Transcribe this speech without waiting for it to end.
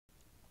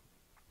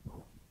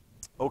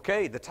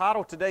Okay, the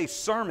title of today's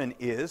sermon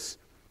is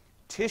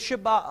Tisha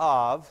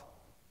B'Av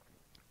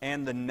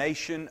and the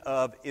Nation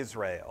of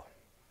Israel.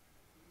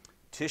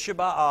 Tisha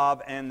B'Av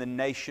and the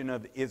Nation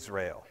of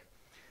Israel.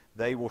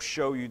 They will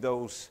show you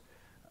those,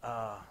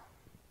 the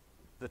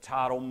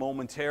title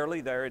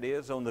momentarily. There it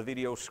is on the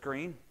video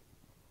screen.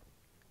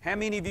 How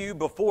many of you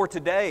before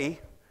today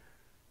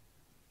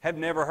have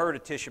never heard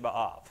of Tisha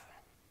B'Av?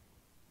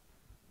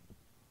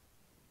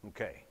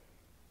 Okay.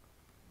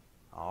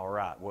 All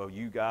right. Well,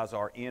 you guys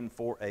are in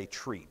for a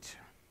treat.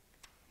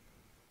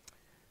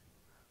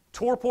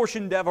 Torah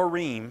portion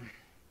Devarim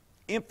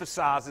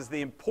emphasizes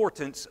the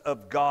importance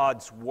of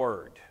God's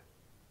Word.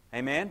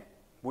 Amen?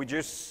 We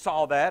just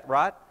saw that,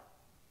 right?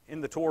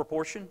 In the Torah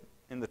portion,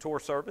 in the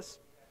Torah service.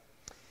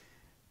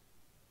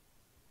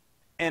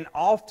 An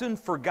often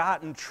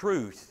forgotten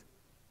truth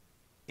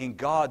in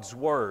God's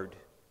Word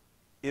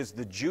is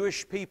the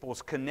Jewish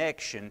people's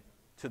connection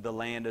to the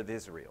land of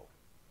Israel.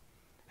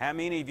 How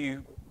many of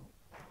you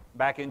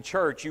back in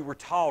church, you were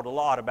taught a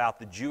lot about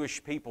the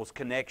Jewish people's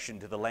connection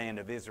to the land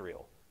of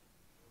Israel?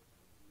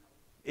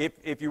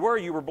 If you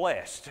were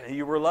blessed.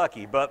 You were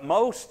lucky. But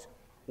most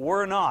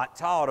were not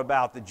taught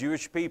about the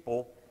Jewish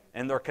people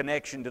and their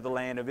connection to the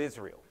land of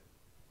Israel.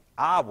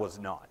 I was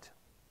not.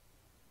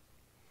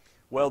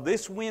 Well,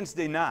 this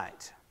Wednesday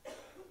night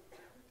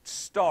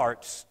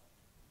starts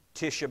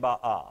Tisha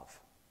B'Av.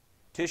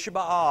 Tisha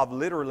B'Av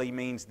literally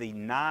means the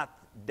ninth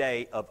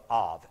day of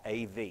Av,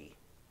 A-V.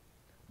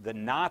 The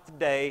ninth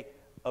day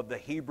of the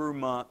Hebrew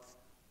month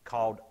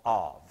called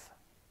Av.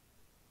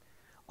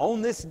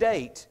 On this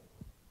date,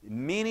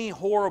 many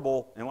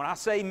horrible, and when I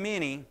say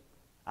many,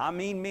 I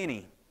mean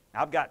many.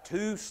 I've got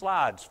 2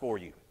 slides for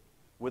you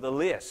with a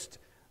list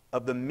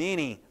of the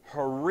many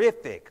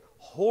horrific,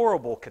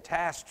 horrible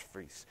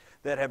catastrophes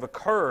that have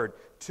occurred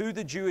to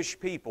the Jewish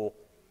people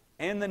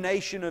and the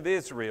nation of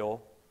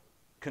Israel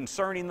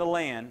concerning the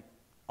land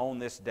on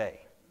this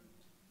day.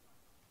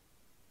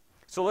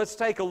 So let's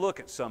take a look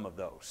at some of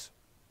those.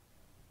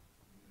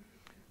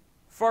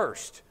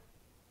 First,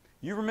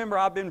 you remember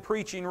I've been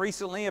preaching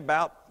recently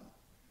about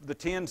the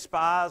 10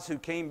 spies who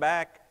came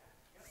back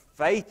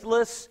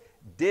faithless,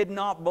 did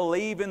not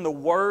believe in the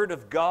Word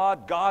of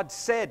God. God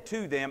said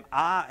to them,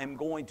 I am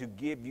going to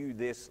give you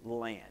this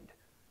land.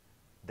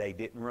 They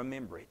didn't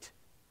remember it.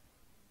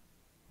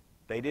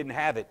 They didn't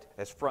have it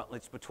as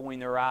frontlets between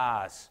their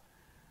eyes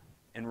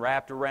and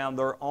wrapped around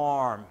their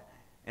arm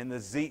and the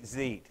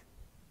tzitzit.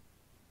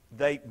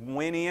 They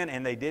went in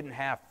and they didn't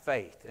have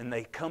faith. And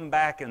they come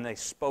back and they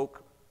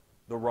spoke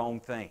the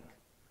wrong thing.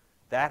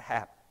 That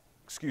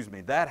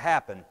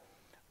happened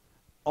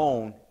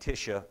on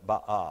Tisha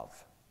B'Av.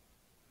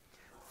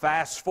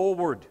 Fast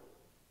forward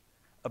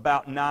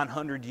about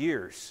 900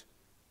 years.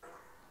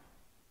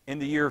 In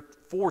the year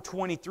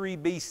 423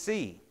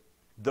 BC,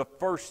 the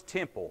first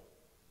temple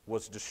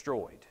was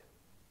destroyed.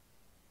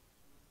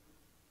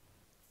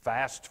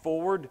 Fast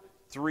forward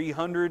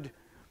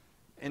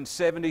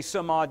 370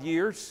 some odd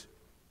years,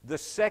 the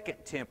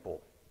second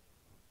temple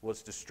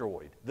was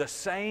destroyed. The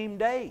same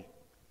day,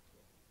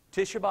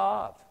 Tisha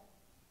B'Av.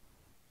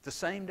 The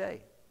same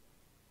day.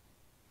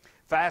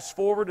 Fast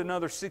forward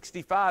another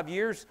 65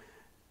 years,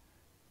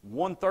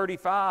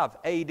 135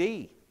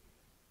 AD.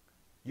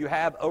 You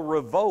have a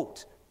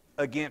revolt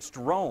against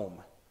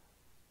Rome,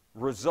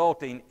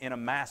 resulting in a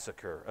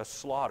massacre, a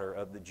slaughter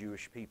of the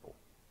Jewish people.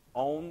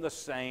 On the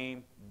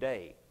same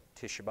day,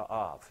 Tisha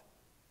B'Av.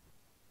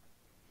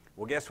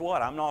 Well, guess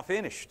what? I'm not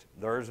finished.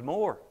 There's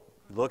more.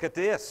 Look at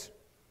this.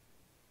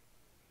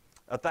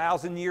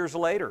 1,000 years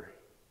later,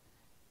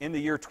 in the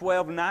year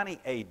 1290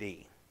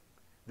 AD,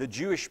 the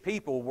Jewish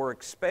people were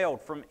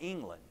expelled from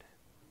England.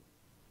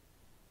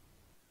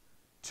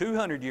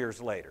 200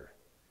 years later,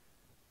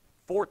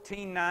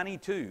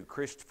 1492,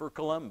 Christopher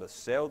Columbus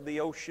sailed the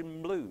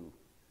ocean blue,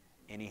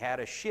 and he had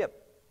a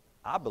ship,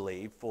 I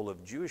believe, full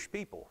of Jewish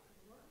people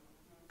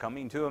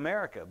coming to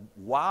America.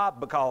 Why?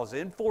 Because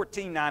in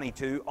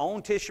 1492,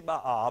 on Tisha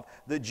B'Av,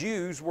 the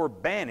Jews were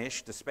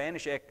banished, the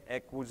Spanish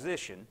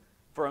Inquisition,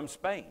 from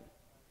Spain.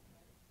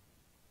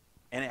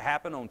 And it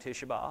happened on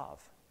Tisha B'Av.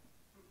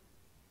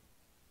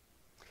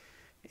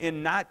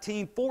 In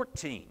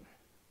 1914,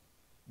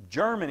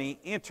 Germany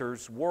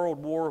enters World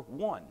War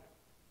I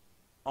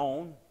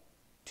on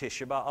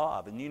Tisha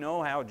B'Av. And you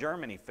know how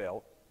Germany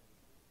felt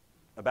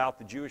about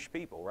the Jewish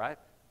people, right?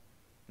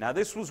 Now,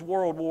 this was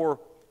World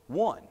War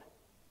I.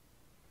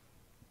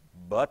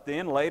 But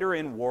then later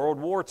in World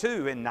War II,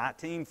 in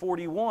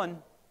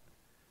 1941,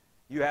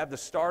 you have the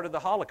start of the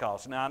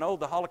Holocaust. Now, I know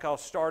the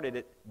Holocaust started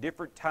at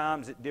different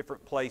times at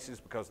different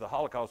places because the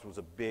Holocaust was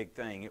a big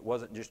thing. It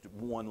wasn't just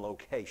one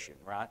location,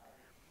 right?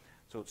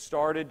 So it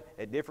started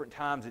at different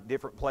times at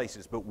different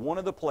places. But one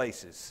of the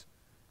places,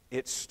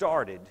 it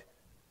started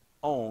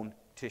on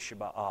Tisha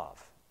B'Av.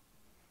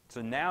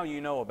 So now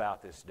you know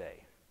about this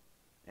day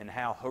and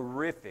how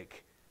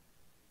horrific.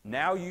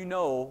 Now you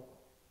know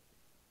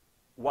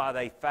why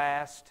they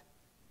fast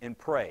and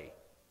pray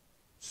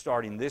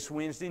starting this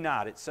Wednesday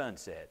night at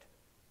sunset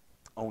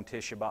on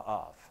Tisha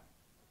B'Av.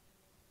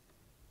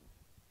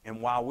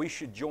 and why we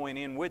should join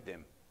in with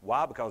them.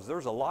 Why? Because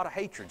there's a lot of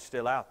hatred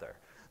still out there.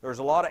 There's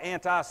a lot of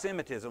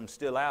anti-Semitism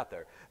still out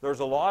there. There's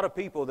a lot of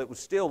people that would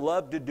still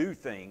love to do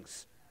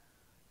things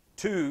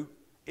to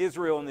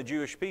Israel and the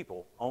Jewish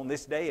people on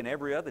this day and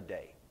every other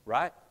day,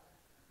 right?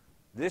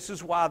 This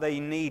is why they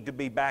need to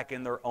be back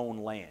in their own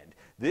land.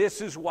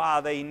 This is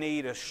why they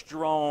need a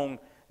strong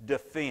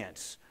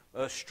defense,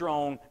 a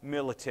strong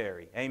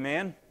military.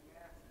 Amen?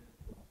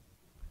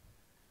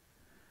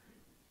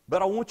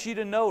 But I want you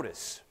to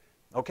notice,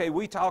 okay,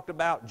 we talked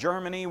about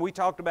Germany, we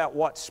talked about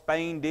what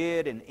Spain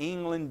did and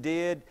England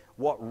did,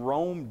 what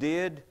Rome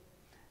did.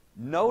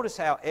 Notice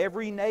how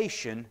every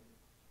nation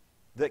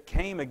that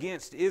came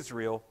against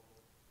Israel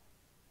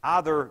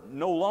either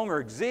no longer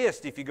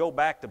exist. If you go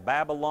back to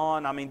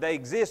Babylon, I mean, they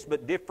exist,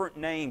 but different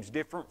names,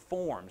 different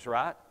forms,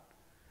 right?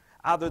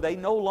 Either they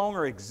no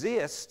longer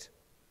exist,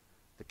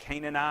 the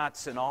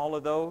Canaanites and all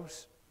of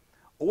those,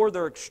 or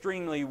they're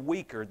extremely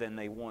weaker than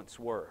they once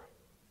were.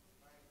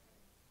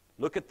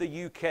 Look at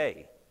the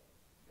UK.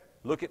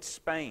 Look at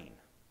Spain,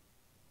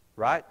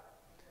 right?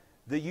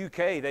 The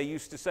UK, they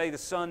used to say the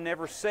sun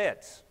never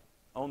sets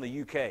on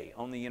the UK,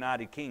 on the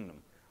United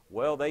Kingdom.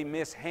 Well, they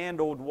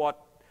mishandled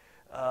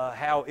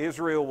how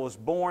Israel was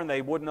born.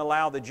 They wouldn't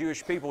allow the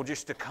Jewish people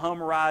just to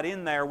come right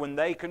in there when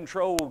they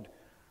controlled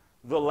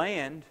the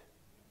land.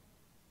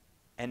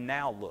 And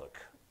now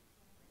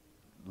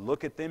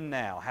look at them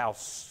now, how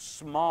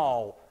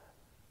small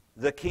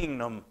the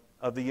kingdom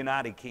of the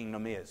United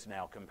Kingdom is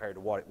now compared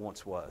to what it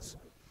once was.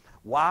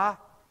 Why?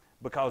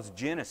 Because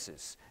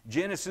Genesis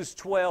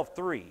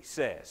 12:3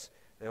 says,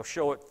 they'll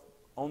show it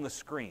on the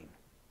screen.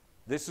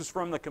 This is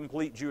from the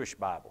Complete Jewish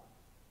Bible.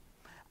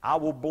 I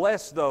will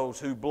bless those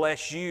who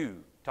bless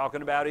you,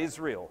 talking about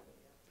Israel,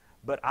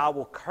 but I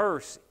will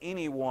curse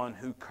anyone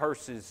who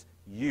curses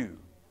you,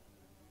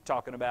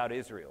 talking about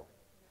Israel.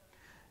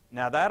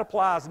 Now that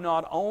applies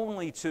not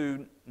only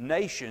to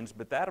nations,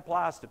 but that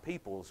applies to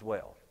people as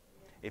well.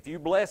 If you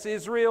bless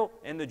Israel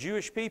and the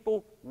Jewish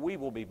people, we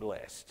will be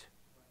blessed.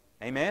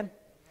 Amen?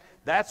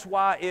 That's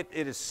why it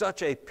is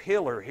such a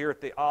pillar here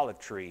at the Olive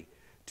Tree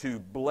to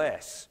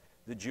bless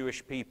the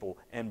Jewish people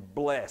and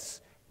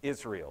bless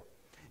Israel.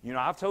 You know,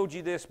 I've told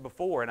you this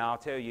before, and I'll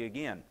tell you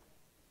again.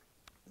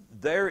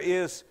 There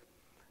is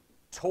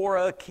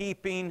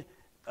Torah-keeping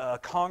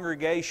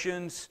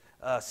congregations,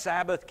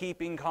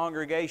 Sabbath-keeping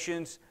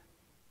congregations.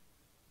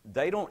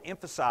 They don't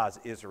emphasize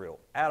Israel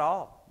at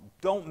all.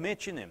 Don't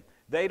mention them.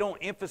 They don't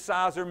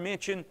emphasize or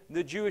mention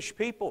the Jewish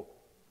people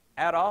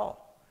at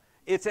all.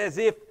 It's as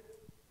if,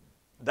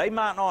 they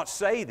might not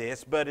say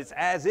this, but it's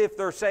as if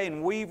they're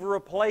saying, we've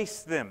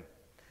replaced them.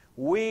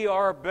 We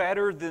are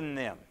better than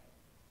them.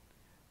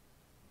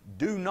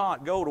 Do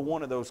not go to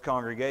one of those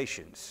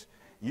congregations.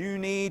 You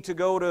need to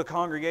go to a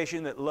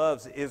congregation that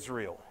loves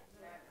Israel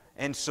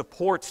and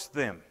supports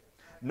them.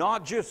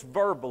 Not just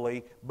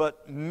verbally,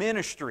 but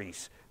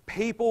ministries,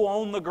 people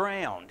on the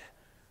ground.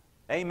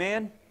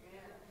 Amen?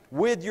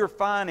 With your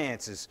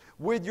finances,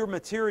 with your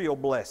material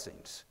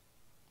blessings.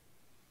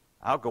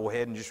 I'll go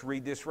ahead and just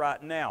read this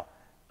right now.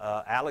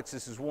 Alex,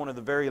 this is one of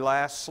the very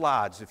last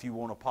slides if you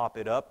want to pop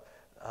it up.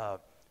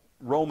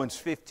 Romans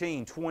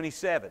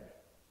 15:27.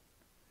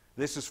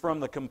 This is from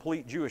the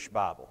Complete Jewish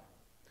Bible.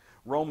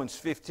 Romans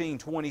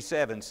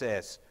 15:27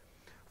 says,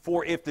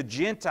 for if the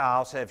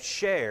Gentiles have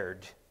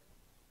shared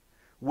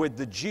with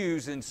the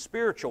Jews in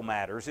spiritual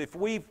matters, if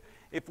we've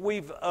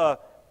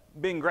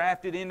been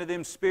grafted into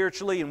them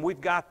spiritually and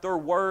we've got their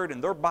word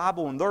and their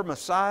Bible and their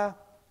Messiah,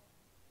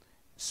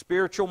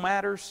 spiritual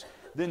matters,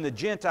 then the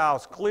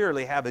Gentiles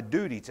clearly have a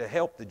duty to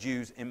help the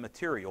Jews in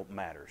material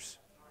matters.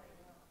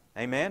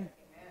 Amen?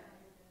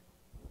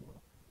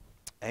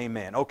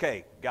 Amen.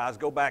 Okay, guys,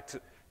 go back to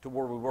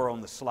where we were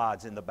on the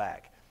slides in the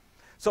back.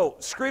 So,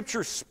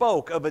 Scripture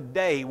spoke of a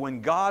day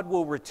when God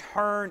will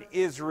return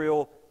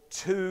Israel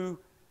to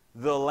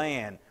the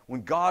land,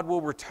 when God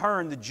will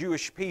return the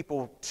Jewish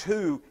people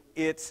to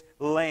its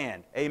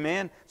land.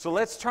 Amen? So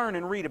let's turn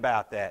and read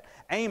about that.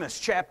 Amos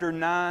chapter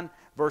 9,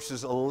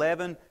 verses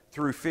 11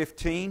 through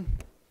 15.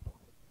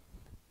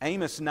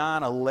 Amos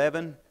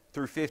 9:11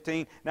 through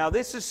 15. Now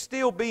this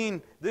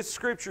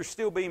scripture is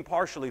still being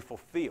partially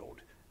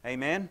fulfilled.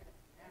 Amen?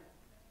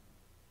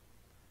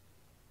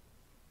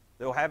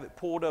 They'll have it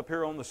pulled up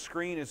here on the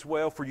screen as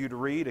well for you to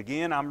read.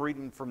 Again, I'm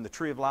reading from the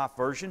Tree of Life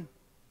version.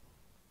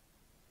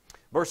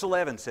 Verse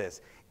 11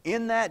 says,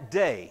 in that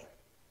day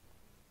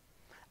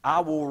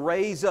I will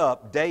raise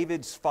up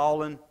David's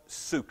fallen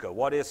sukkah.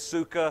 What is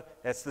sukkah?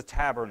 That's the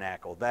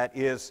tabernacle. That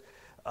is,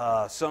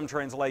 some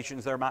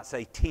translations there might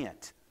say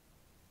tent.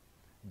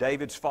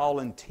 David's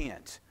fallen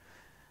tent.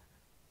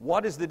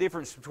 What is the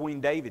difference between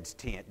David's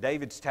tent,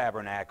 David's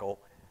tabernacle,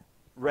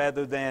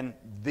 rather than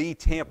the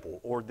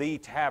temple or the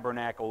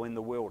tabernacle in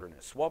the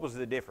wilderness? What was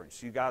the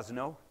difference? You guys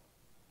know?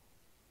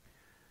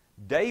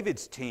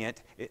 David's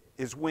tent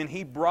is when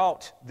he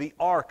brought the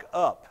ark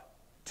up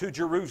to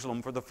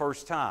Jerusalem for the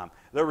first time.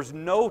 There was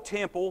no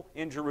temple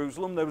in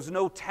Jerusalem. There was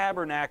no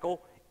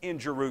tabernacle in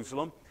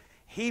Jerusalem.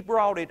 He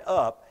brought it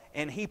up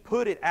and he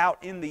put it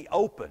out in the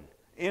open,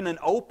 in an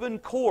open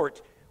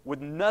court with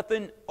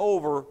nothing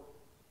over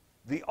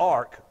the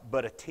ark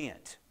but a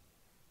tent.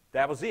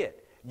 That was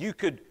it. You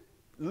could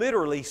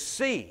literally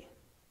see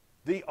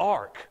the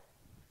ark.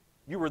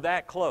 You were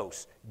that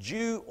close.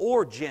 Jew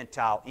or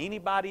Gentile,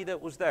 anybody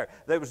that was there.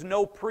 There was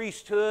no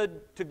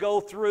priesthood to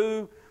go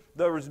through.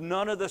 There was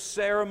none of the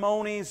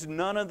ceremonies,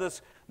 none of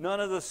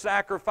the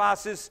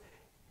sacrifices.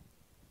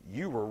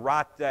 You were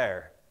right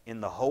there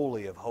in the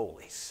Holy of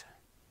Holies.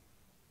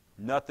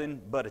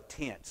 Nothing but a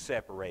tent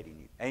separating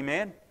you.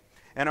 Amen?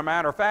 And a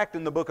matter of fact,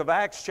 in the book of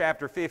Acts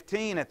chapter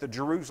 15 at the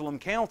Jerusalem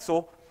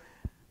Council,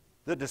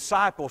 the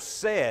disciples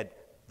said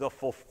the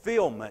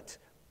fulfillment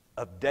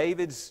of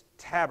David's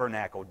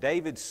tabernacle,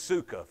 David's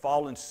sukkah,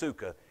 fallen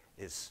sukkah,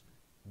 is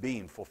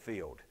being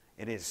fulfilled.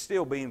 It is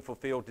still being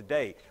fulfilled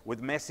today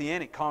with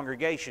Messianic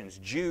congregations,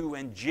 Jew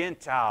and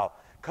Gentile,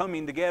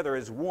 coming together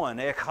as one,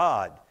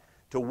 echad,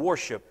 to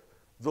worship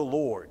the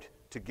Lord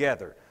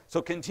together.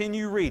 So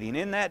continue reading.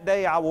 In that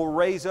day I will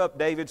raise up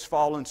David's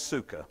fallen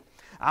sukkah.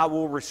 I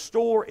will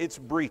restore its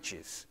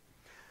breaches,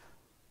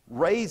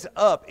 raise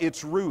up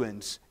its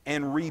ruins,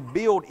 and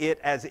rebuild it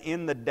as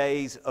in the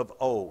days of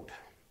old.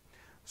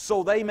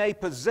 So they may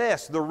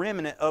possess the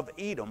remnant of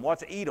Edom.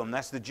 What's Edom?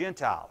 That's the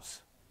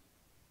Gentiles.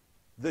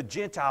 The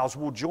Gentiles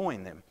will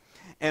join them.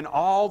 And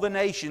all the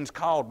nations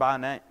called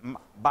by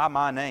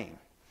my name.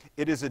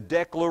 It is a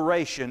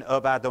declaration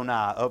of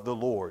Adonai, of the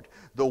Lord,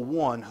 the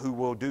one who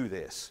will do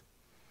this.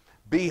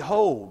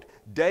 Behold,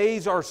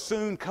 days are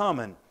soon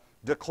coming,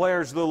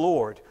 declares the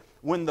Lord,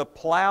 when the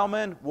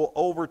plowman will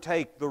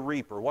overtake the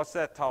reaper. What's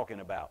that talking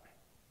about?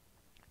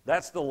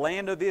 That's the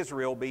land of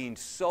Israel being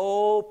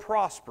so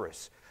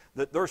prosperous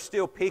that they're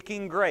still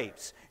picking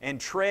grapes and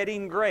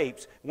treading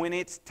grapes when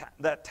it's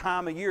that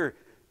time of year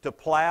to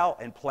plow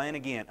and plant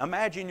again.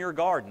 Imagine your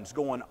gardens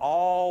going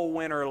all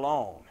winter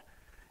long,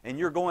 and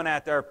you're going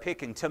out there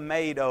picking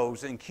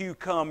tomatoes and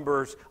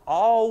cucumbers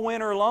all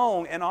winter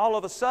long, and all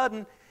of a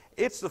sudden,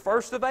 it's the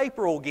 1st of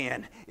April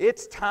again.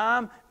 It's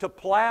time to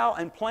plow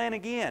and plant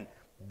again.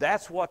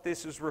 That's what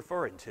this is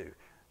referring to.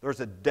 There's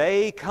a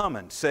day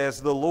coming,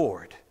 says the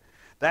Lord.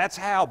 That's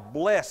how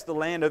blessed the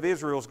land of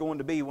Israel is going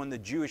to be when the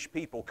Jewish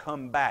people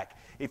come back.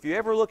 If you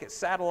ever look at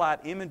satellite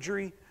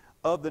imagery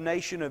of the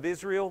nation of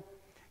Israel,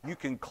 you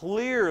can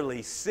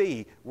clearly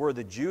see where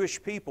the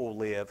Jewish people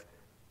live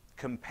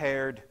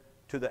compared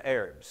to the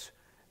Arabs.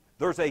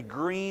 There's a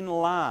green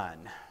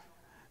line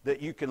that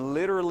you can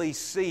literally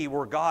see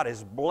where God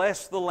has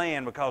blessed the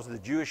land because the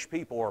Jewish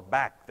people are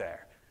back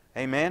there.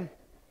 Amen?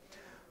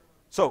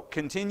 So,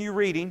 continue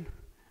reading.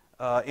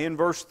 In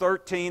verse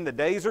 13, the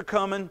days are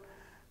coming,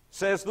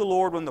 says the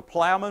Lord, when the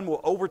plowman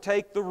will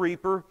overtake the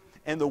reaper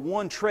and the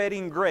one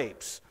treading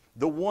grapes,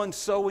 the one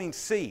sowing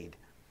seed.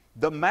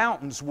 The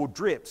mountains will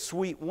drip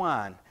sweet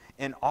wine,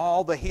 and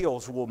all the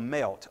hills will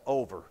melt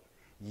over.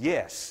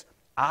 Yes,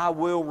 I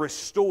will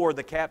restore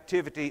the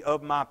captivity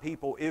of my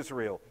people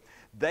Israel.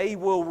 They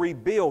will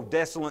rebuild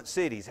desolate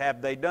cities.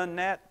 Have they done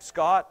that?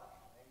 Scott,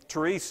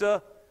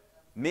 Teresa,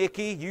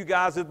 Mickey, you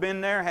guys have been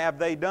there. Have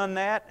they done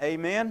that?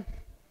 Amen.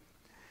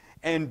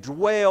 And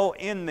dwell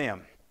in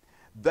them.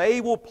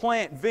 They will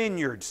plant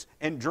vineyards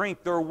and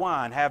drink their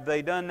wine. Have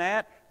they done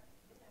that?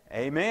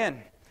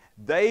 Amen.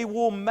 They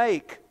will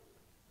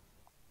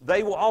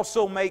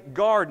also make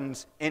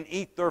gardens and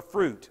eat their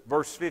fruit.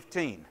 Verse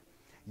 15.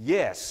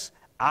 Yes,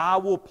 I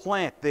will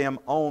plant them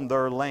on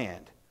their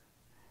land.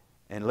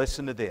 And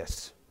listen to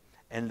this.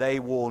 And they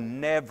will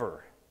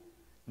never,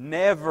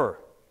 never,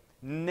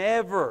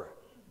 never,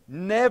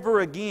 never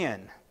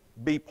again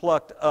be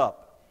plucked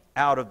up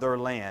out of their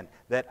land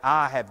that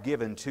I have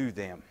given to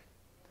them.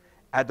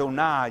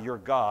 Adonai, your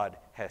God,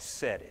 has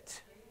said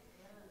it.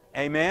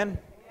 Amen?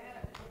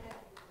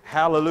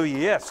 Hallelujah.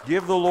 Yes,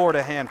 give the Lord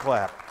a hand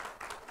clap.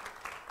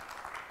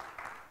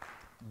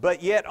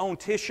 But yet on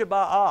Tisha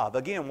B'Av,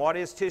 again, what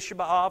is Tisha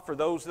B'Av? For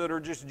those that are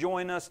just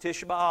joining us,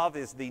 Tisha B'Av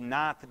is the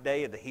 9th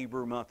day of the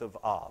Hebrew month of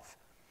Av.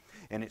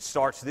 And it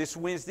starts this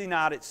Wednesday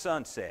night at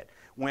sunset,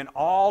 when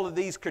all of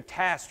these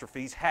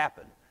catastrophes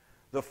happen.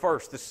 The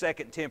first, the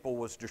second temple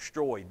was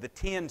destroyed. The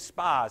 10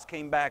 spies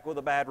came back with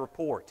a bad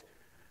report.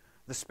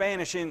 The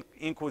Spanish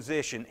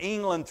Inquisition,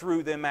 England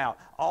threw them out.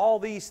 All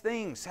these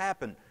things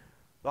happened.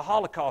 The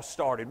Holocaust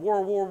started.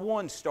 World War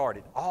I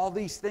started. All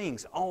these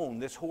things on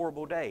this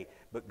horrible day.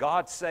 But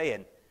God's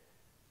saying,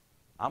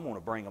 I'm going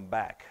to bring them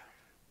back.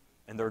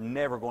 And they're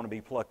never going to be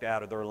plucked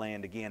out of their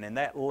land again. And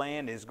that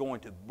land is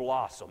going to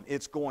blossom.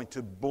 It's going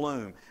to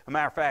bloom. As a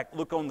matter of fact,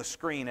 look on the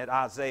screen at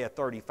Isaiah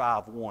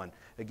 35:1.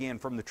 Again,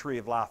 from the Tree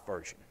of Life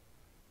version.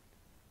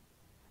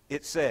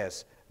 It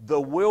says,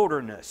 the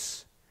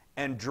wilderness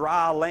and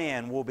dry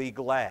land will be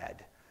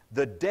glad.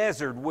 The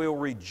desert will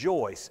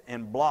rejoice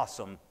and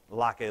blossom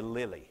like a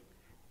lily.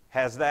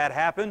 Has that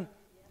happened?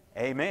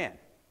 Amen.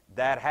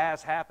 That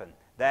has happened.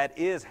 That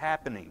is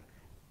happening.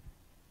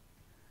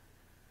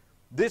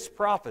 This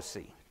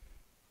prophecy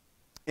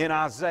in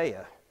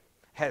Isaiah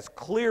has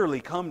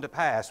clearly come to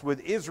pass, with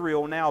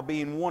Israel now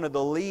being one of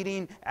the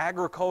leading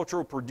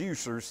agricultural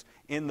producers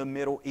in the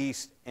Middle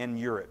East and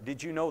Europe.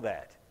 Did you know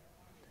that?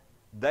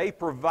 they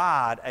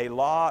provide a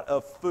lot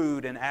of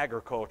food and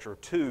agriculture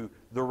to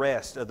the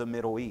rest of the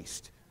Middle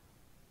East.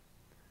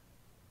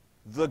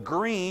 The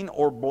green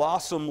or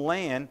blossom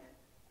land,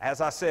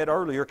 as I said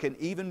earlier, can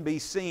even be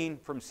seen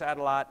from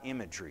satellite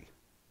imagery.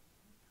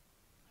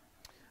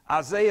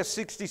 Isaiah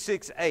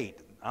 66:8.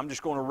 I'm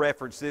just going to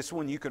reference this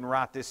one. You can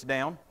write this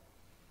down.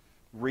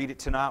 Read it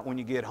tonight when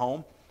you get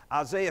home.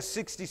 Isaiah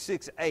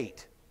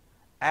 66:8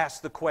 asks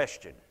the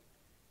question,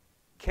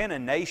 can a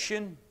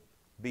nation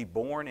be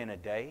born in a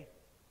day?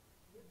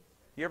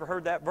 You ever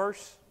heard that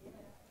verse?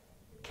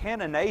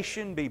 Can a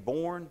nation be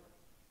born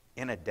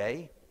in a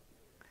day?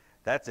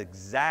 That's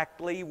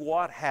exactly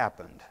what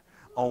happened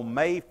on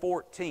May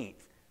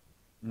 14th,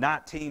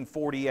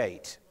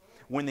 1948,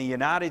 when the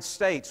United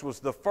States was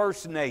the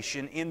first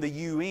nation in the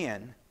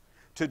UN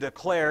to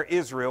declare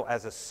Israel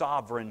as a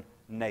sovereign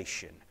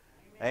nation.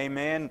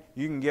 Amen.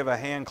 You can give a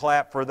hand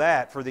clap for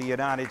that for the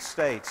United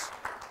States.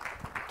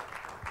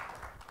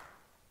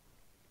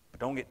 But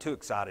don't get too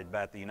excited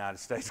about the United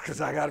States,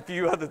 because I got a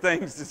few other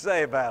things to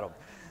say about them.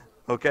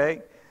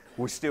 Okay?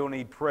 We still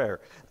need prayer.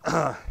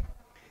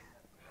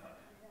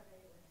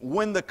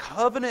 When the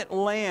covenant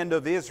land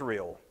of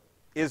Israel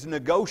is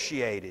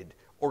negotiated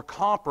or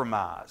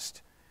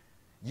compromised,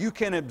 you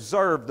can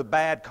observe the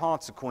bad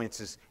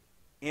consequences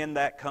in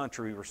that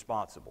country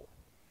responsible.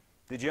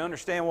 Did you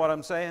understand what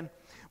I'm saying?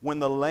 When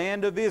the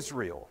land of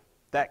Israel,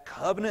 that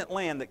covenant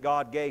land that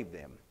God gave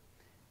them,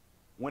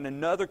 when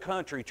another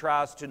country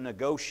tries to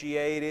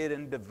negotiate it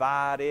and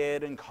divide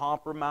it and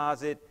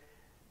compromise it,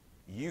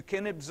 you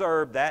can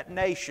observe that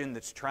nation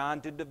that's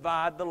trying to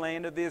divide the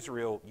land of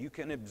Israel, you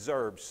can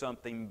observe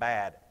something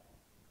bad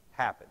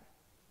happen.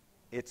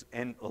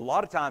 And a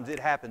lot of times it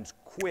happens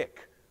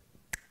quick,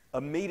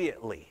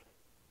 immediately.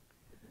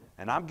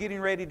 And I'm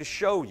getting ready to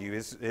show you,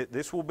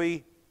 this will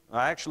be,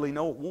 actually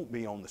no, it won't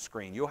be on the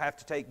screen. You'll have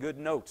to take good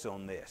notes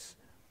on this.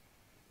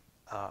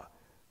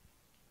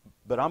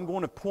 But I'm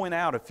going to point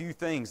out a few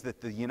things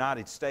that the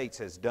United States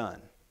has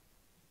done.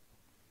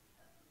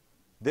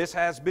 This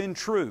has been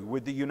true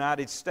with the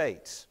United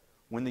States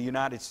when the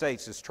United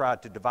States has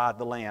tried to divide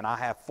the land. I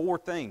have 4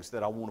 things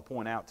that I want to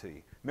point out to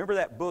you. Remember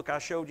that book I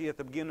showed you at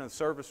the beginning of the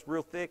service,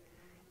 real thick?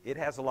 It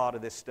has a lot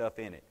of this stuff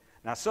in it.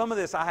 Now, some of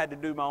this I had to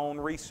do my own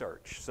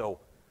research. So,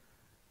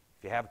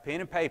 if you have a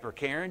pen and paper,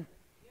 Karen,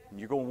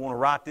 you're going to want to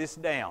write this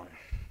down.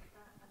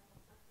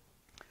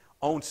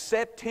 On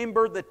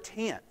September the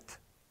 10th,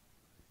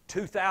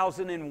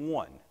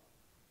 2001, does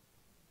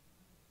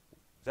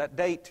that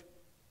date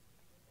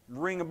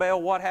ring a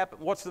bell? What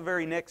happened? What's the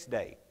very next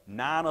day?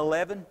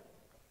 9/11?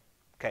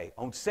 Okay,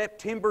 on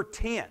September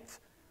 10th,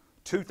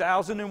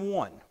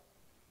 2001,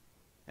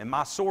 and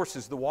my source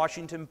is the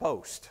Washington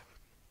Post,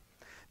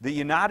 the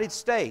United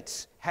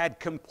States had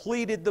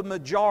completed the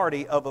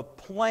majority of a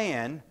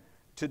plan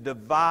to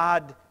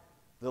divide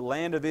the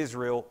land of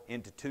Israel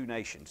into 2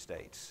 nation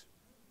states.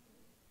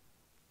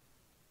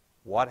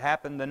 What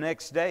happened the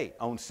next day?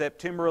 On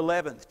September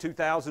 11th,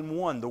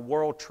 2001, the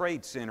World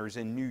Trade Centers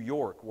in New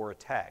York were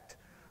attacked,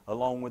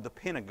 along with the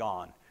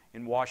Pentagon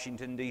in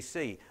Washington,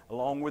 D.C.,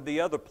 along with the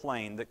other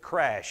plane that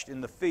crashed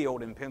in the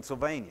field in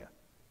Pennsylvania.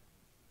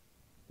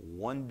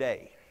 One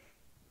day,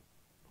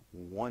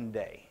 when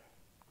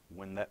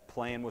that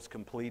plan was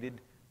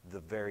completed, the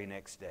very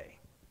next day.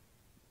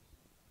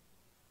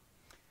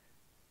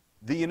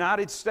 The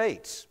United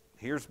States,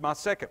 here's my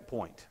second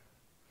point.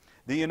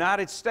 The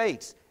United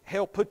States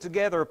helped put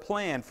together a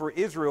plan for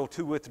Israel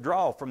to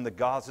withdraw from the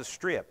Gaza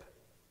Strip.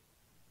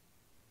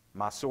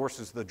 My source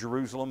is the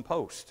Jerusalem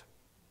Post.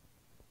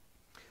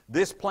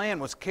 This plan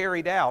was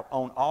carried out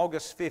on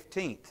August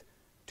 15th,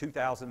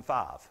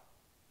 2005.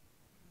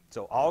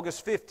 So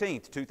August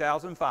 15th,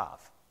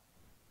 2005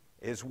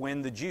 is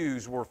when the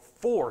Jews were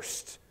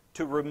forced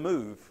to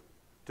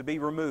be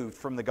removed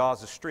from the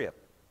Gaza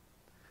Strip.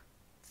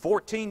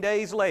 14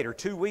 days later,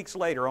 2 weeks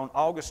later, on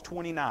August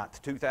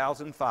 29th,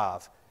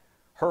 2005,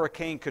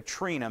 Hurricane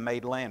Katrina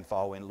made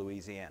landfall in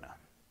Louisiana.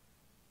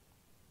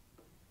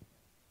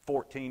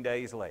 14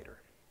 days later.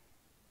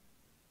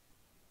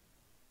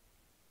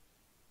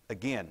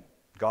 Again,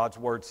 God's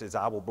Word says,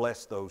 I will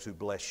bless those who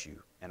bless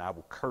you, and I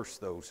will curse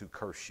those who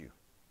curse you.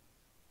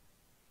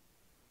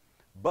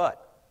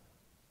 But,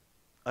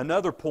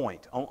 another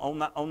point,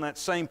 on that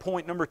same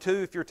point number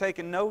 2, if you're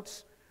taking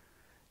notes,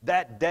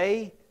 that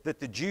day that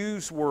the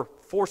Jews were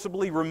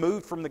forcibly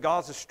removed from the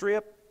Gaza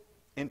Strip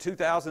in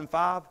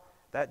 2005,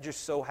 that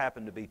just so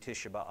happened to be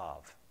Tisha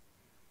B'Av.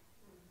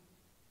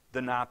 The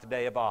 9th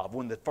day of Av,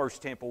 when the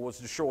first temple was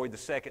destroyed, the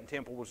second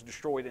temple was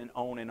destroyed, and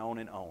on and on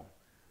and on.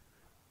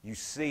 You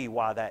see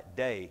why that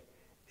day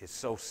is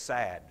so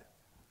sad,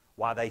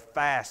 why they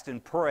fast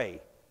and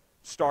pray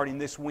starting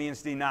this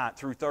Wednesday night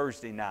through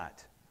Thursday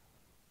night.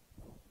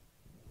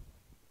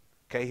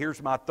 Okay,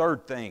 here's my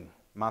third thing,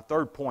 my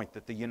third point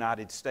that the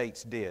United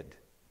States did.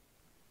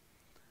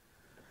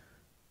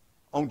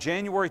 On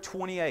January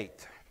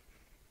 28th,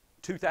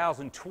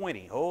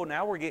 2020,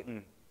 now we're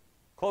getting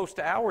close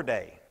to our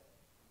day.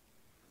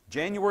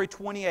 January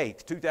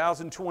 28th,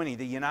 2020,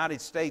 the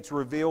United States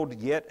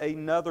revealed yet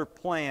another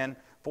plan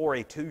for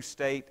a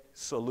two-state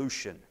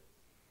solution,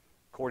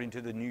 according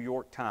to the New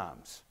York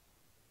Times.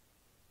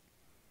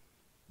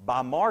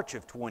 By March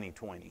of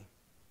 2020,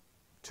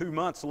 2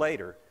 months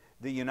later,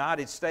 the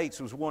United States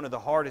was one of the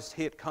hardest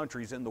hit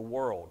countries in the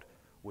world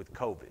with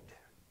COVID.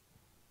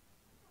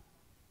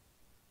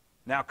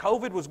 Now,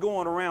 COVID was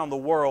going around the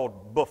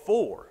world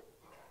before,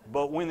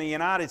 but when the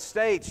United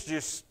States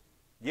just,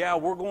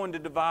 we're going to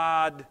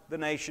divide the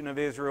nation of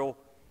Israel,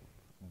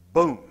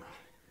 boom.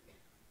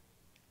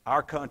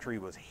 Our country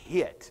was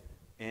hit,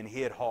 and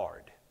hit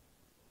hard.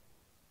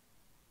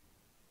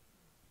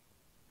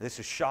 This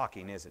is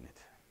shocking, isn't it?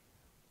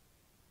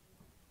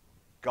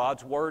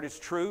 God's word is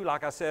true,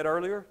 like I said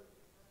earlier.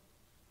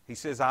 He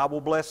says, I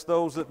will bless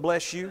those that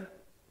bless you.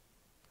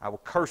 I will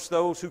curse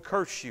those who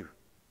curse you.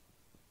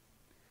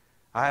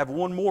 I have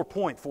one more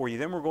point for you,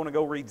 then we're going to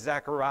go read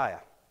Zechariah.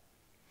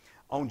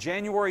 On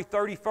January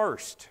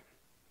 31st,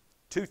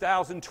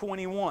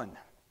 2021,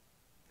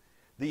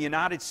 the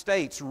United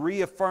States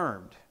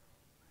reaffirmed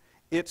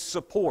its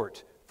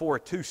support for a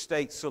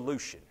two-state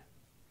solution.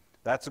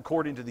 That's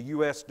according to the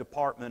U.S.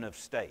 Department of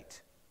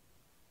State.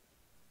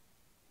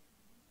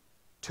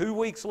 2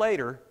 weeks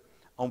later,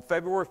 on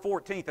February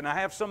 14th, and I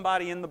have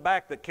somebody in the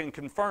back that can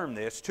confirm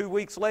this, 2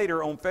 weeks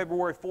later, on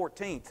February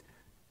 14th,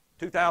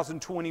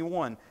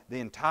 2021, the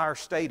entire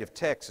state of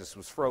Texas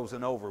was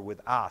frozen over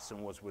with ice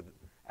and was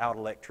without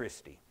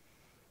electricity.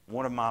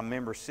 One of my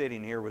members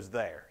sitting here was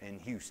there in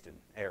Houston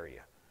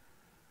area.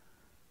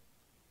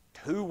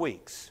 2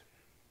 weeks.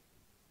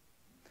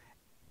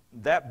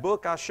 That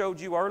book I showed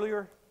you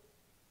earlier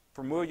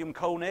from William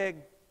Koenig,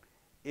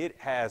 it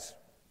has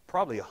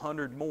probably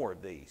 100 more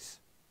of these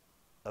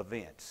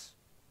events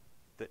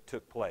that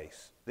took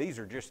place. These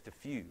are just a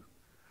few.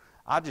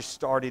 I just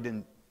started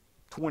in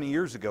 20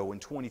 years ago in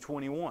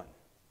 2021.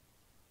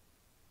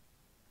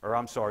 Or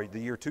I'm sorry, the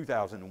year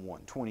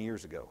 2001, 20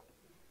 years ago.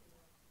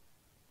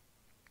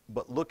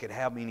 But look at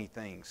how many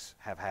things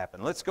have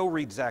happened. Let's go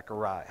read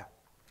Zechariah.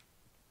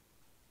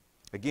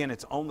 Again,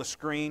 it's on the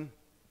screen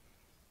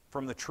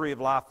from the Tree of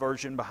Life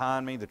version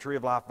behind me. The Tree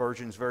of Life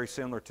version is very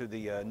similar to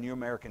the New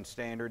American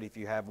Standard if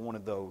you have one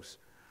of those.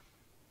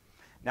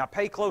 Now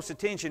pay close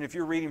attention if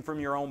you're reading from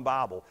your own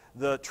Bible.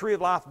 The Tree of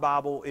Life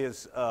Bible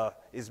is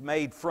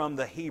made from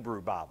the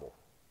Hebrew Bible,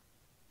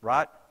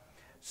 right?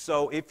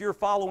 So if you're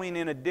following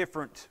in a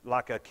different,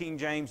 like a King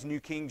James,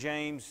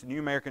 New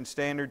American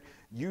Standard,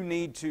 you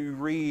need to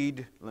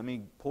read, let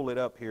me pull it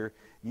up here,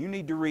 you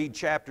need to read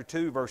chapter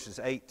 2, verses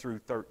 8 through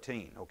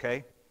 13,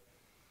 okay?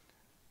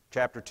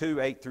 Chapter 2,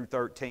 8 through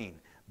 13.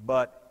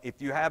 But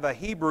if you have a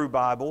Hebrew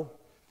Bible,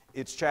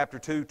 it's chapter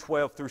 2,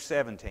 12 through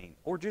 17.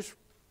 Or just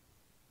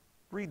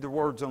read the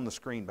words on the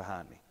screen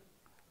behind me.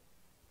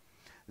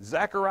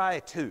 Zechariah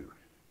 2,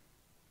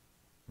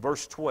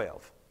 verse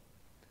 12.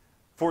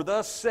 For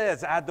thus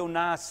says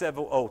Adonai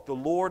Sevaot, the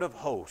Lord of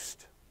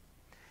hosts,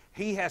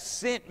 He has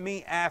sent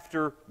me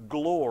after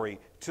glory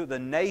to the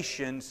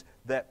nations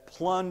that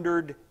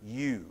plundered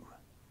you.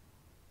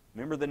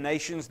 Remember the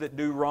nations that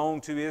do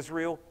wrong to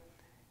Israel?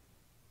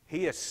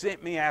 He has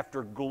sent me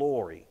after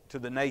glory to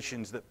the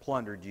nations that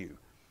plundered you.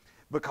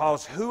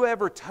 Because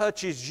whoever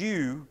touches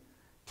you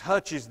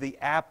touches the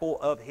apple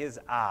of His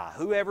eye.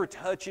 Whoever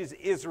touches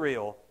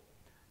Israel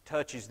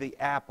touches the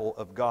apple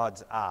of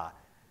God's eye.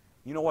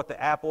 You know what the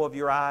apple of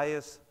your eye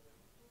is?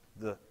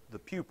 The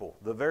pupil,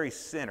 the very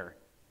center.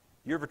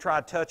 You ever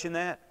tried touching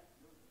that?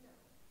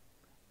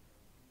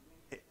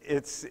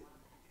 It's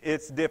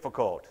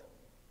difficult,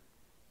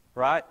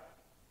 right?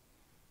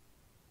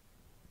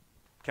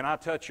 Can I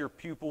touch your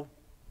pupil,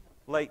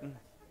 Leighton?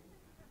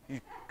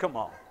 Come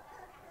on.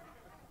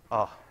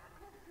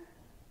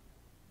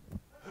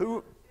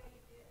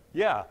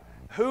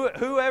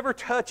 Whoever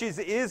touches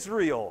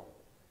Israel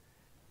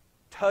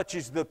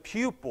touches the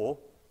pupil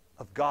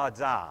of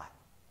God's eye.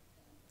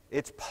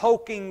 It's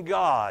poking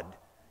God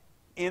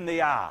in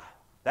the eye.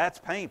 That's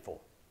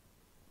painful.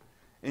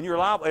 And you're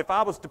liable, if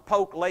I was to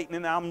poke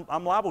Leighton,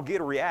 I'm liable to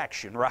get a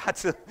reaction, right?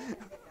 So,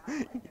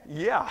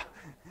 yeah.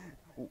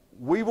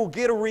 We will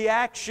get a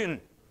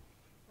reaction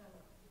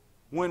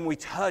when we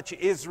touch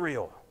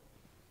Israel.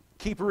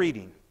 Keep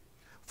reading.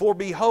 For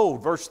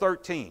behold, verse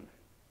 13.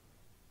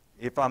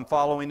 If I'm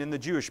following in the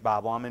Jewish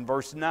Bible, I'm in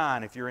verse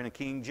 9 if you're in a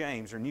King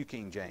James or New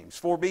King James.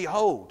 For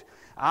behold,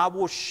 I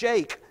will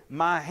shake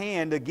my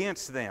hand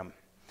against them,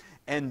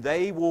 and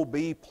they will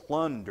be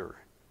plunder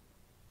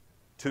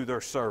to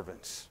their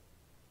servants.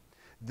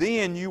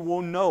 Then you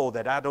will know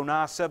that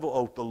Adonai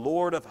Sevaot, the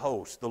Lord of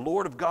hosts, the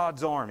Lord of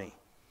God's army,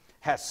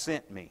 has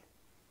sent me.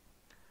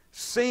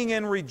 Sing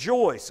and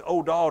rejoice,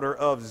 O daughter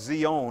of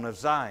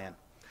Zion.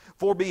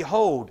 For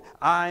behold,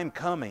 I am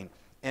coming,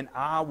 and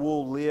I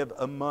will live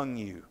among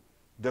you,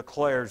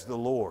 declares the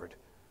Lord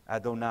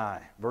Adonai.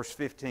 Verse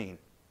 15.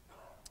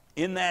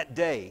 In that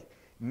day,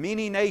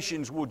 many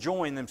nations will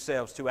join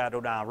themselves to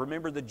Adonai.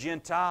 Remember the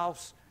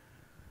Gentiles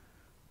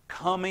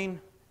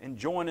coming and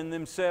joining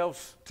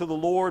themselves to the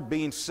Lord,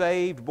 being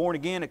saved, born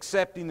again,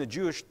 accepting the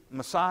Jewish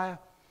Messiah.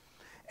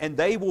 And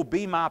they will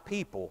be my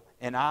people,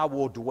 and I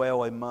will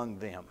dwell among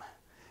them.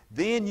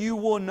 then you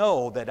will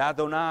know that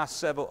Adonai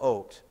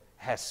Sebaot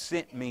has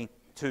sent me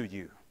to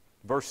you.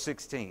 Verse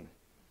 16.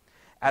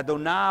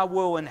 Adonai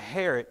will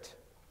inhabit,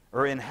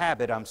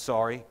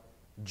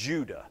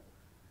 Judah.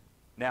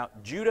 Now,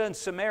 Judah and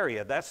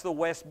Samaria, that's the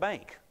West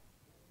Bank,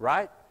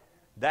 right?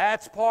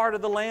 That's part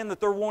of the land that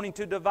they're wanting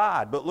to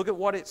divide. But look at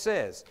what it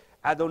says.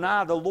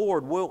 Adonai, the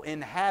Lord, will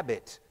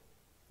inhabit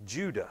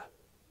Judah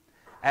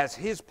as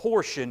his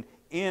portion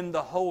in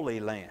the Holy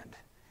Land,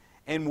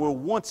 and will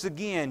once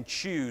again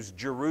choose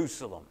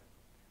Jerusalem.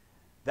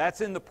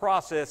 That's in the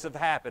process of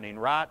happening,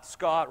 right,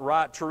 Scott,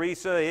 right,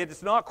 Teresa?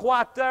 It's not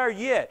quite there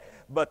yet,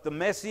 but the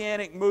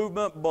Messianic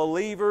movement,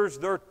 believers,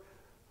 they're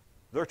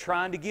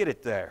trying to get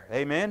it there.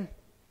 Amen?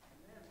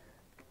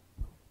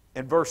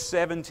 In verse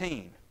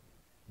 17,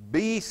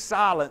 be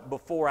silent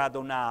before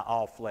Adonai,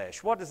 all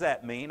flesh. What does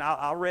that mean?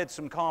 I read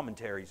some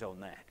commentaries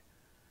on that.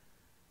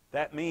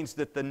 That means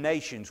that the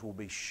nations will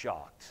be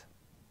shocked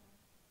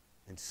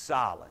and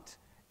silent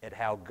at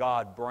how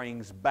God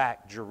brings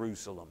back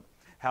Jerusalem,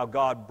 how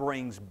God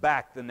brings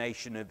back the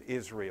nation of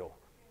Israel,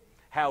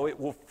 how it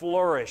will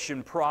flourish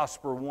and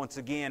prosper once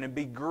again and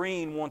be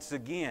green once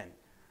again.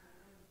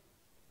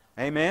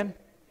 Amen?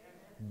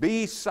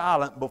 Be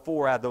silent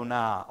before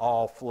Adonai,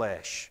 all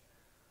flesh,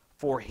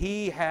 for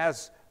he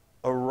has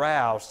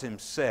aroused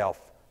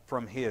himself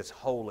from his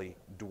holy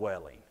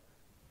dwelling.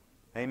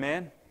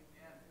 Amen?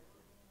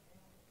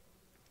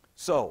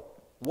 So,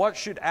 what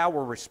should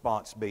our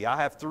response be? I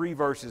have 3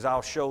 verses.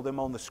 I'll show them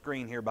on the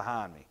screen here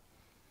behind me.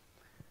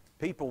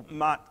 People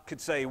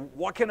could say,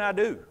 what can I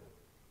do?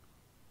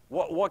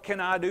 What can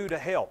I do to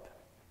help?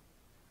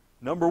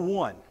 Number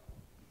 1,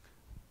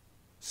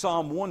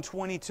 Psalm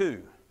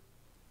 122,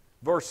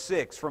 verse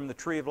 6 from the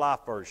Tree of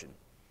Life version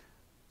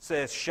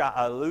says,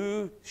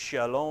 Sha'alu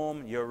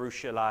Shalom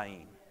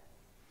Yerushalayim.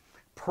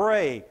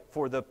 Pray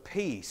for the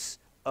peace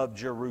of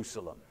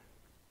Jerusalem.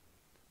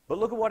 But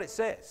look at what it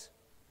says.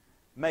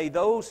 May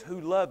those who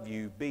love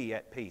you be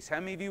at peace. How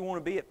many of you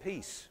want to be at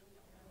peace?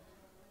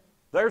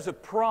 There's a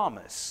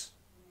promise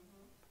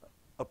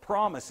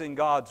in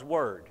God's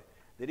Word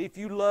that if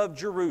you love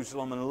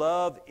Jerusalem and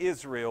love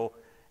Israel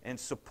and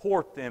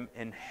support them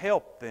and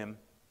help them,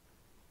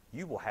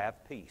 you will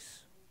have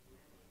peace.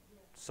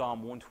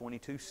 Psalm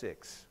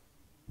 122:6.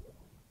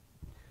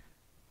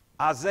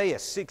 Isaiah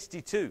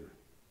 62,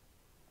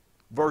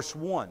 verse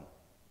 1.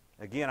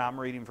 Again, I'm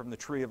reading from the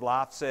Tree of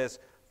Life, says,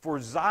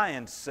 for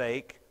Zion's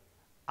sake,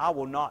 I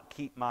will not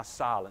keep my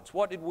silence.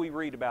 What did we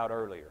read about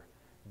earlier?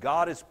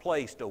 God has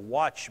placed a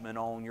watchman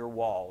on your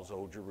walls,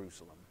 O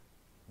Jerusalem.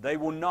 They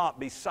will not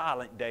be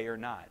silent day or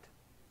night.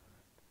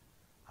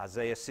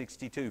 Isaiah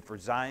 62, for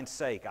Zion's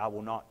sake, I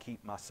will not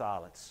keep my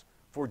silence.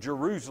 For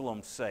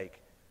Jerusalem's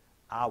sake,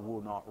 I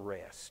will not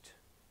rest.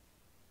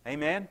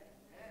 Amen?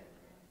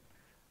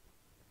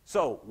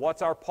 So,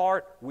 what's our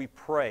part? We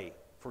pray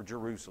for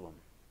Jerusalem.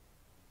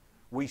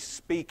 We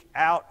speak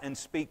out and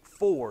speak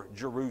for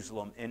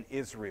Jerusalem and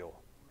Israel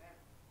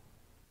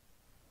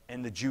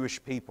and the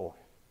Jewish people.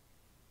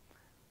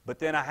 But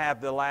then I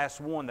have the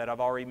last one that I've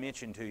already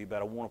mentioned to you,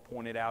 but I want to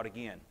point it out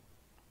again.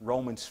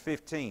 Romans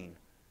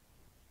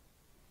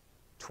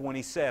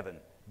 15:27.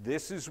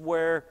 This is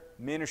where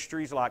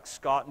ministries like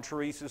Scott and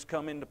Teresa's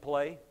come into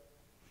play.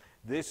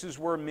 This is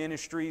where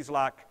ministries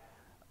like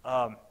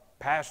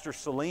Pastor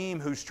Salim,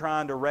 who's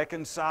trying to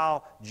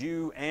reconcile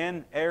Jew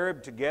and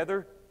Arab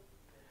together.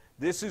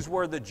 This is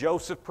where the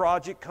Joseph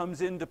Project comes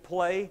into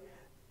play.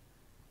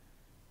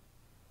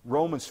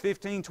 Romans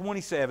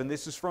 15:27,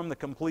 this is from the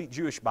Complete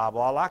Jewish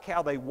Bible. I like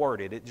how they word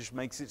it. It just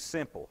makes it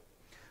simple.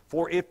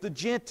 For if the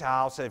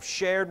Gentiles have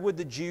shared with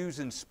the Jews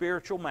in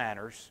spiritual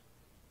matters,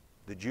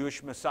 the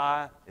Jewish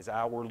Messiah is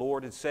our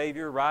Lord and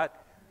Savior, right?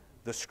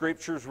 The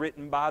Scriptures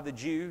written by the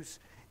Jews.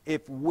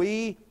 If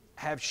we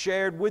have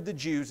shared with the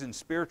Jews in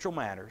spiritual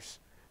matters,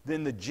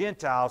 then the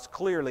Gentiles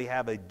clearly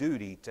have a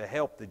duty to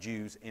help the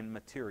Jews in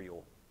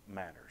material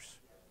matters.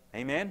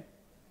 Amen?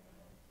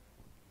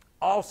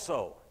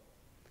 Also,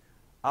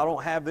 I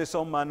don't have this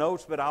on my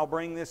notes, but I'll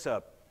bring this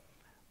up.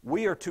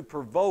 We are to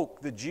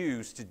provoke the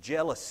Jews to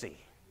jealousy.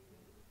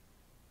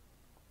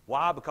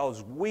 Why?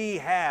 Because we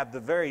have the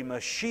very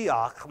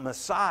Mashiach,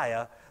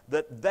 Messiah,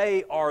 that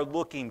they are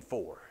looking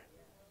for.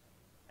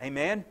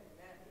 Amen?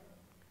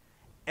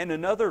 And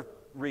another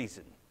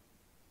reason,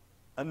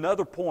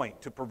 another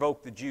point to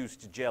provoke the Jews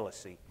to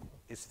jealousy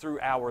is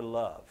through our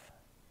love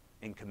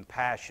and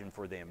compassion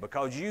for them.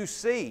 Because you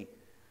see,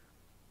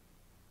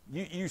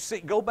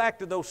 go back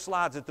to those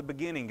slides at the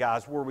beginning,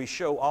 guys, where we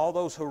show all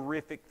those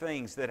horrific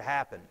things that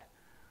happened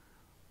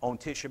on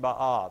Tisha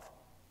B'Av.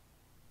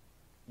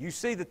 You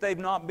see that they've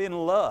not been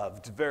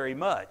loved very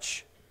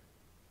much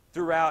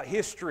throughout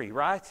history,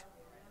 right?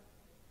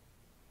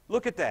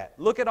 Look at that.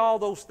 Look at all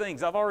those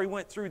things. I've already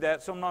went through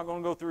that, so I'm not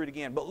going to go through it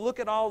again. But look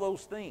at all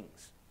those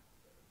things.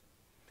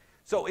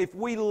 So if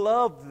we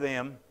love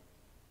them,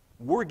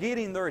 we're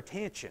getting their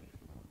attention.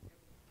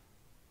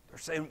 They're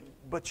saying,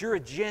 but you're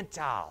a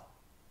Gentile.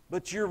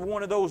 But you're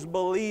one of those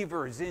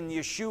believers in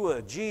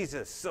Yeshua,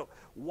 Jesus. So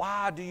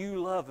why do you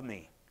love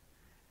me?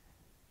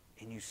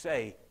 And you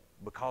say,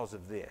 Because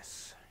of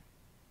this.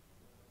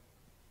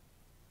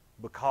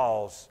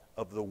 Because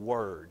of the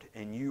Word.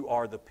 And you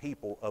are the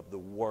people of the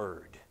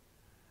Word.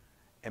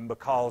 And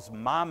because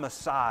my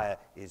Messiah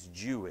is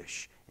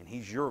Jewish, and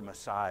He's your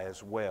Messiah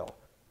as well.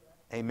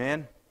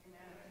 Amen?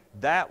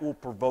 That will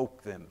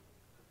provoke them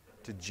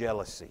to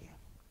jealousy.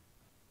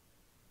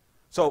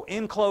 So,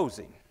 in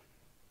closing,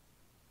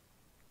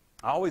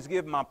 I always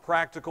give my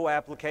practical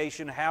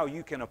application how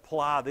you can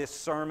apply this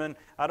sermon.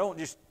 I don't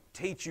just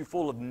teach you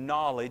full of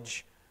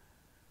knowledge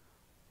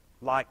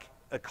like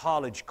a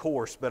college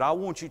course, but I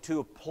want you to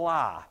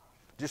apply,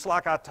 just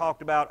like I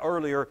talked about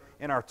earlier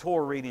in our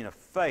Torah reading, of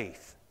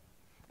faith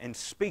and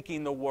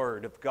speaking the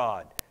Word of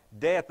God.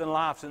 Death and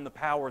life's in the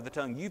power of the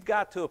tongue. You've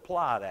got to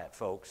apply that,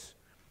 folks.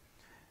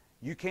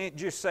 You can't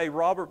just say,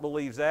 Robert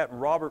believes that,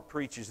 and Robert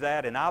preaches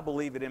that, and I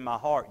believe it in my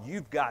heart.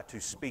 You've got to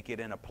speak it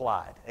and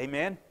apply it.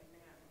 Amen?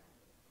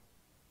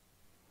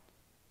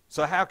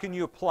 So how can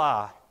you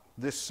apply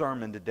this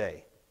sermon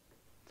today?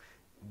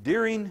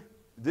 During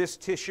this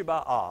Tisha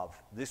B'Av,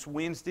 this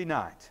Wednesday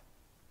night,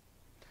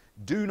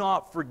 do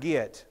not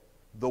forget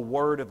the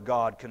Word of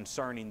God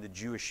concerning the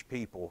Jewish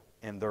people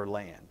and their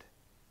land.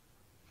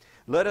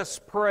 Let us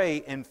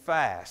pray and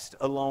fast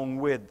along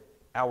with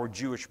our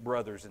Jewish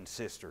brothers and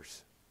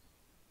sisters.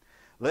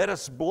 Let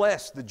us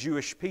bless the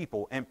Jewish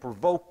people and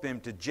provoke them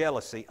to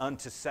jealousy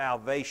unto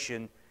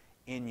salvation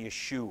in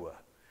Yeshua.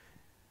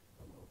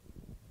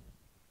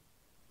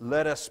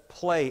 Let us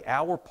play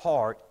our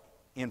part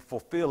in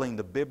fulfilling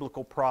the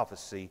biblical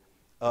prophecy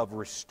of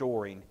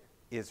restoring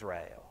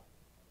Israel.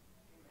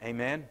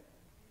 Amen?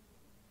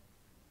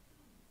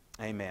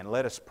 Amen.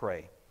 Let us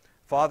pray.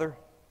 Father,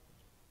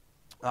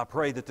 I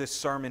pray that this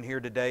sermon here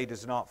today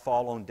does not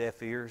fall on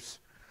deaf ears.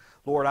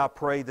 Lord, I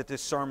pray that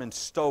this sermon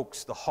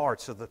stokes the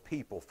hearts of the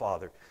people,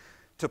 Father,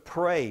 to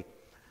pray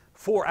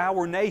for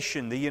our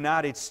nation, the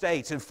United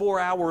States, and for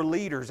our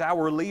leaders,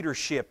 our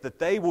leadership, that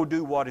they will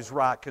do what is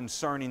right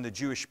concerning the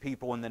Jewish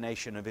people and the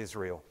nation of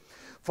Israel.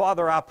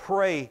 Father, I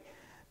pray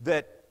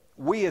that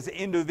we as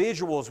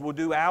individuals will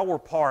do our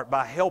part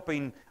by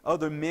helping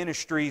other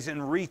ministries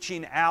and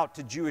reaching out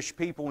to Jewish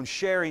people and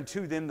sharing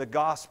to them the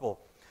gospel.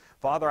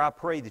 Father, I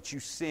pray that you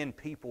send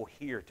people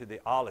here to the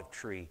olive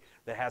tree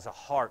that has a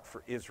heart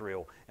for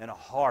Israel and a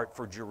heart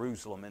for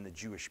Jerusalem and the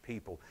Jewish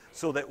people,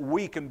 so that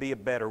we can be a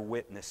better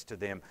witness to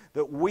them,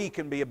 that we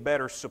can be a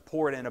better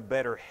support and a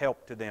better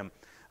help to them,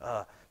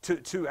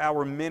 to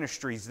our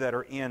ministries that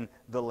are in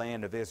the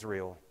land of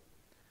Israel.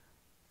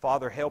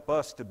 Father, help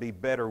us to be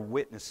better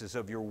witnesses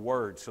of your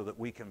word so that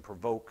we can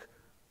provoke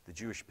the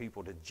Jewish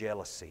people to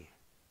jealousy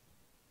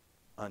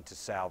unto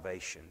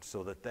salvation,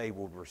 so that they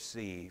will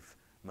receive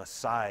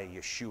Messiah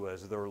Yeshua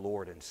as their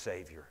Lord and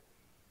Savior,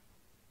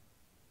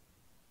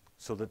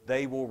 so that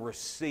they will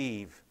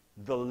receive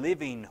the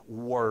living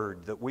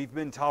Word that we've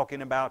been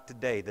talking about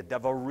today, the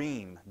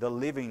Devarim, the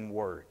living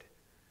Word,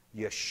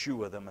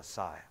 Yeshua the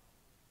Messiah.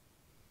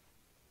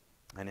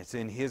 And it's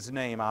in His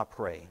name I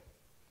pray.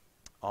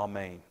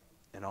 Amen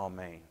and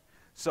amen.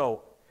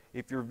 So,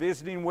 if you're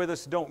visiting with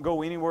us, don't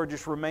go anywhere,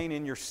 just remain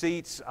in your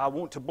seats. I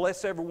want to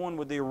bless everyone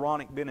with the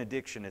Aaronic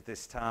benediction at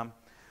this time.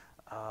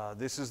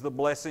 This is the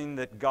blessing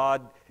that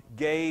God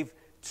gave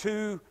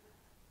to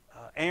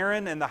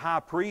Aaron and the high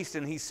priest,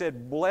 and he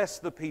said, bless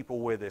the people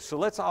with this. So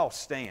let's all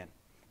stand.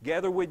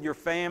 Gather with your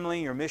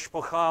family, your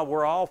mishpachah.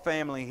 We're all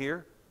family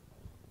here.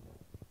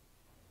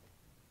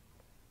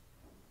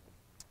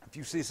 If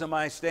you see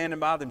somebody standing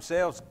by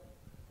themselves,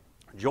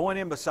 join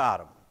in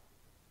beside them.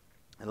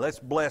 And let's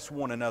bless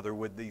one another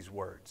with these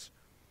words.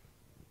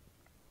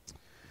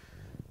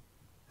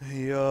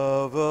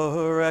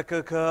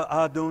 Yavarekaka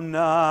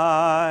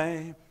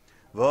Adonai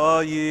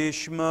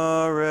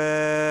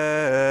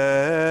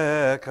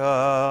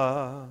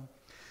Vayishmareka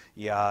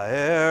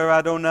Yair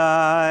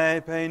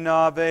Adonai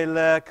Peinav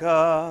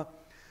Eleka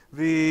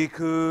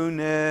Vikuneka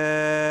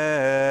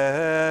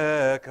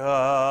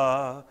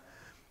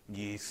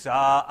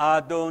Yisa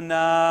Adonai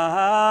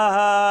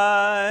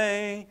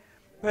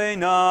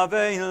Peinav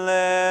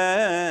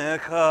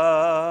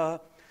Eleka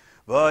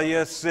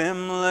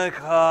Vayasim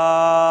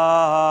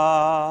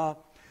lecha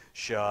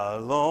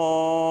shalom.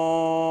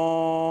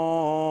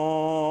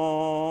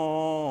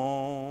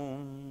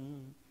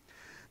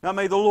 Now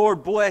may the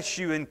Lord bless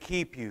you and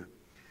keep you.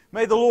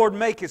 May the Lord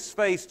make His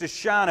face to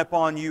shine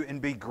upon you and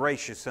be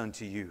gracious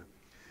unto you.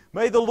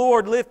 May the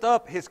Lord lift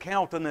up His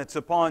countenance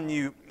upon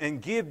you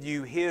and give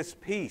you His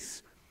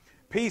peace.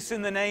 Peace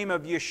in the name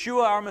of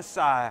Yeshua our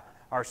Messiah,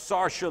 our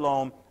Sar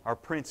Shalom, our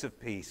Prince of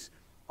Peace.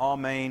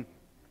 Amen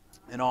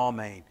and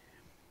amen.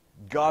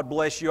 God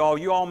bless you all.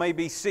 You all may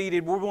be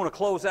seated. We're going to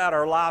close out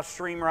our live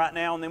stream right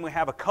now, and then we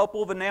have a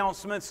couple of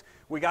announcements.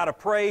 We got to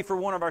pray for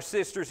one of our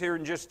sisters here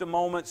in just a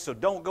moment, so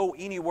don't go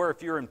anywhere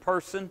if you're in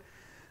person.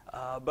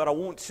 But I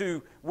want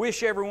to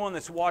wish everyone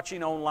that's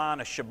watching online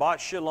a Shabbat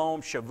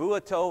Shalom,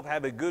 Shavua Tov.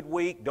 Have a good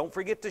week. Don't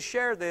forget to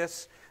share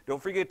this.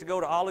 Don't forget to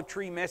go to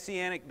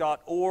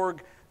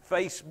olivetreemessianic.org,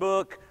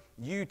 Facebook,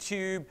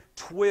 YouTube,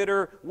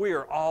 Twitter. We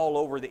are all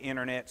over the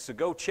internet, so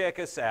go check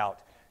us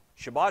out.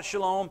 Shabbat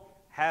Shalom.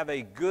 Have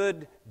a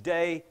good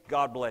day.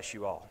 God bless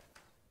you all.